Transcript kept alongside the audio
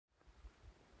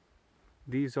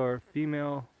These are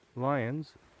female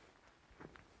lions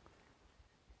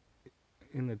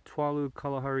in the Tswalu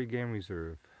Kalahari Game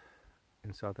Reserve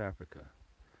in South Africa.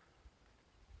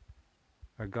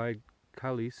 Our guide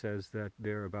Kali says that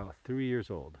they're about 3 years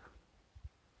old.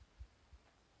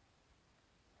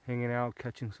 Hanging out,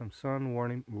 catching some sun,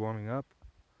 warming up,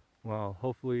 while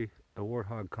hopefully a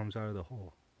warthog comes out of the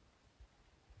hole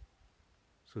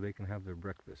so they can have their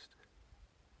breakfast.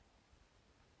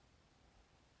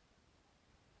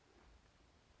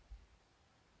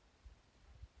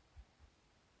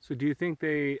 So do you think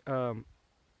they were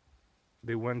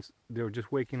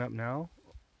just waking up now?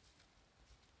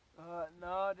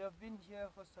 No, they've been here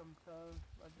for some time,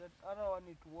 but that other one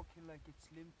is walking like it's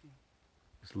limping.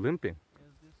 It's limping.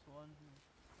 Yes, this one is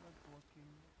not walking.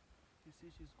 You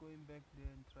see, she's going back there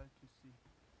and try to see.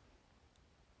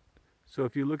 So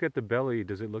if you look at the belly,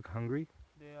 does it look hungry?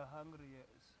 They are hungry, yes.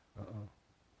 Uh-oh.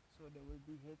 So they will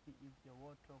be happy if the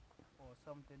water or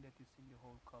something that is in the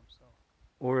hole comes out.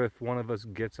 Or if one of us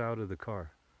gets out of the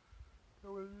car. They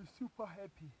will be super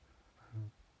happy.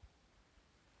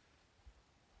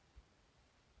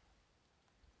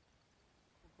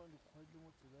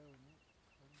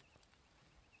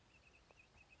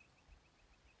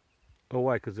 Oh,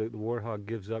 why? Because the warthog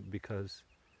gives up because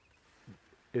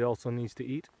it also needs to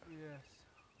eat? Yes.